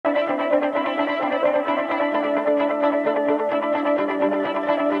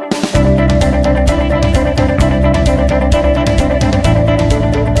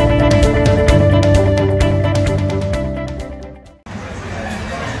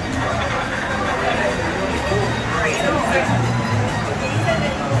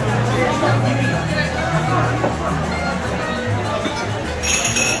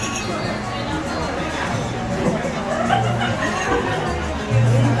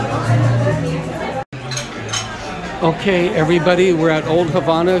Okay, everybody, we're at Old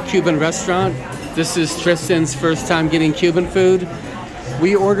Havana Cuban restaurant. This is Tristan's first time getting Cuban food.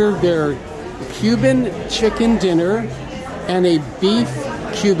 We ordered their Cuban chicken dinner and a beef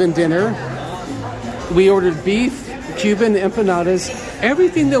Cuban dinner. We ordered beef, Cuban empanadas.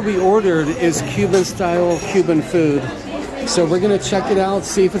 Everything that we ordered is Cuban style Cuban food. So we're gonna check it out,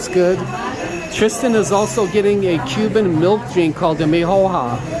 see if it's good. Tristan is also getting a Cuban milk drink called the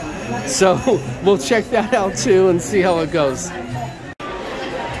Mejoja. So we'll check that out too and see how it goes.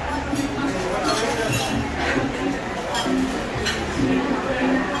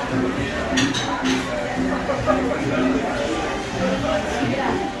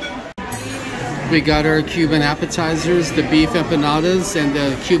 We got our Cuban appetizers, the beef empanadas and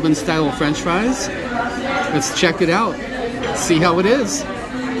the Cuban style French fries. Let's check it out, see how it is.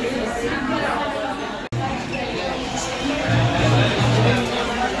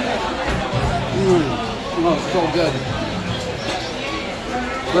 Oh, it's so good.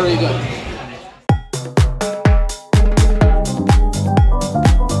 Very good.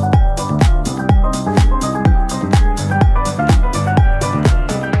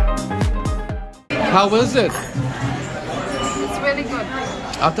 How is it? It's really good.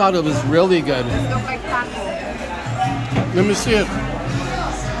 I thought it was really good. It looks like taco. Let me see it.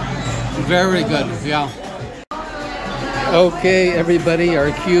 Very good, yeah. Okay, everybody, our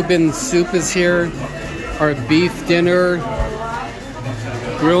Cuban soup is here. Our beef dinner,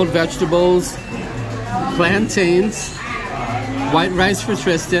 grilled vegetables, plantains, white rice for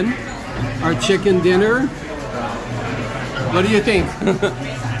Tristan, our chicken dinner. What do you think?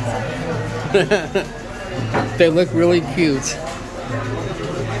 They look really cute.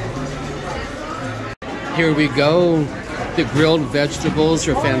 Here we go. The grilled vegetables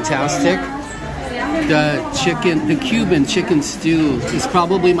are fantastic. The Cuban chicken stew is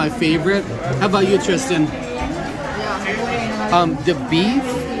probably my favorite. How about you, Tristan?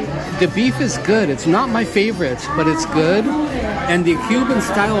 The beef is good. It's not my favorite, but it's good. And the Cuban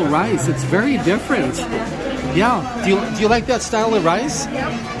style rice, it's very different. Yeah, do you like that style of rice?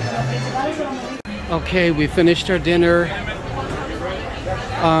 Okay, we finished our dinner.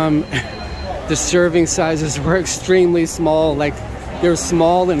 The serving sizes were extremely small, like they're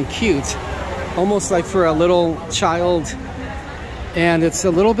small and cute. Almost like for a little child, and it's a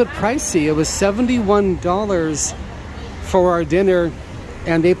little bit pricey. It was $71 for our dinner,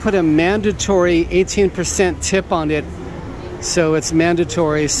 and they put a mandatory 18% tip on it, so it's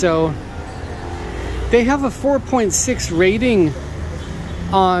mandatory. So they have a 4.6 rating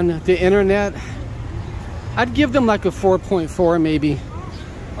on the internet. I'd give them like a 4.4 maybe.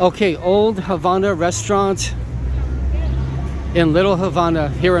 Okay, Old Havana restaurant in Little Havana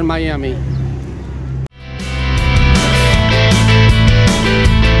here in Miami.